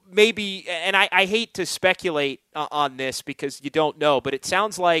maybe, and I hate to speculate on this because you don't know, but it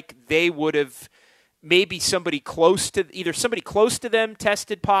sounds like they would have maybe somebody close to them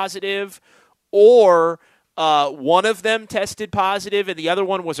tested positive, or one of them tested positive and the other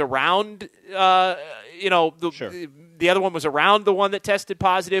one was around the other one was around the one that tested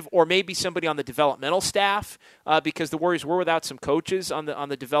positive, or maybe somebody on the developmental staff, because the Warriors were without some coaches on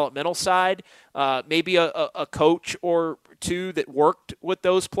the developmental side. Maybe a coach or two that worked with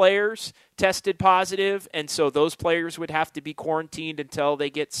those players tested positive, and so those players would have to be quarantined until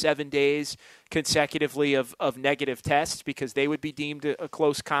they get 7 days consecutively of negative tests, because they would be deemed a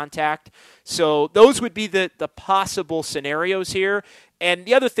close contact. So those would be the possible scenarios here. And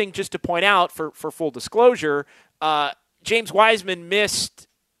the other thing, just to point out for full disclosure, James Wiseman missed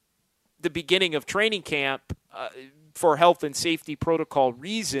the beginning of training camp for health and safety protocol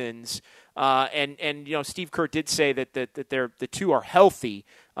reasons. And Steve Kerr did say that the two are healthy.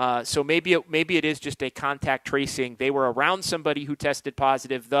 So maybe it is just a contact tracing. They were around somebody who tested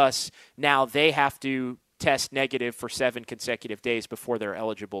positive, thus now they have to test negative for 7 consecutive days before they're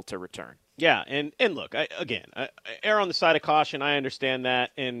eligible to return. Yeah, and look, I err on the side of caution. I understand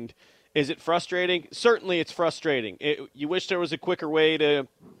that. And is it frustrating? Certainly it's frustrating. You wish there was a quicker way to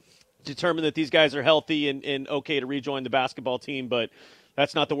determine that these guys are healthy and okay to rejoin the basketball team, but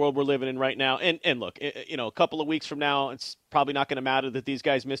that's not the world we're living in right now. And look, a couple of weeks from now, it's probably not going to matter that these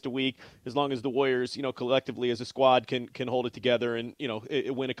guys missed a week, as long as the Warriors, collectively as a squad can hold it together and,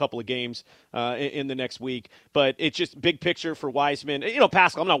 win a couple of games in the next week. But it's just big picture for Wiseman.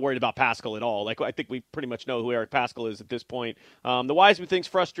 Pascal, I'm not worried about Pascal at all. Like, I think we pretty much know who Eric Pascal is at this point. The Wiseman thing's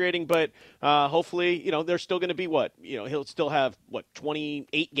frustrating, but hopefully, there's still going to be he'll still have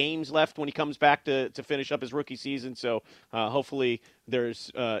 28 games left when he comes back to finish up his rookie season. So hopefully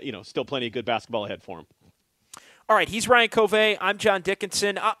there's still plenty of good basketball ahead for him. All right, he's Ryan Covey. I'm John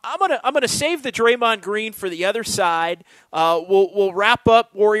Dickinson. I'm gonna save the Draymond Green for the other side. We'll wrap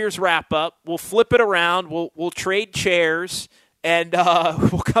up Warriors wrap up. We'll flip it around. We'll trade chairs, and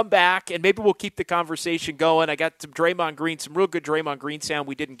we'll come back, and maybe we'll keep the conversation going. I got some Draymond Green, some real good Draymond Green sound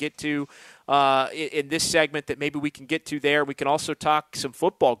we didn't get to in this segment that maybe we can get to there. We can also talk some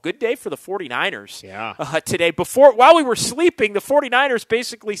football. Good day for the 49ers today. While we were sleeping, the 49ers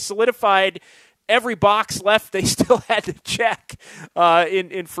basically solidified every box left they still had to check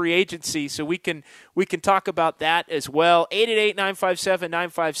in free agency. So we can talk about that as well.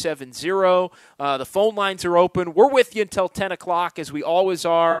 888-957-9570. The phone lines are open. We're with you until 10 o'clock, as we always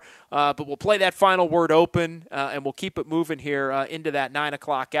are. But we'll play that final word open, and we'll keep it moving here into that 9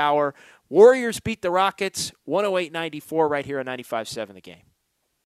 o'clock hour. Warriors beat the Rockets 108-94 right here on 95.7 The Game.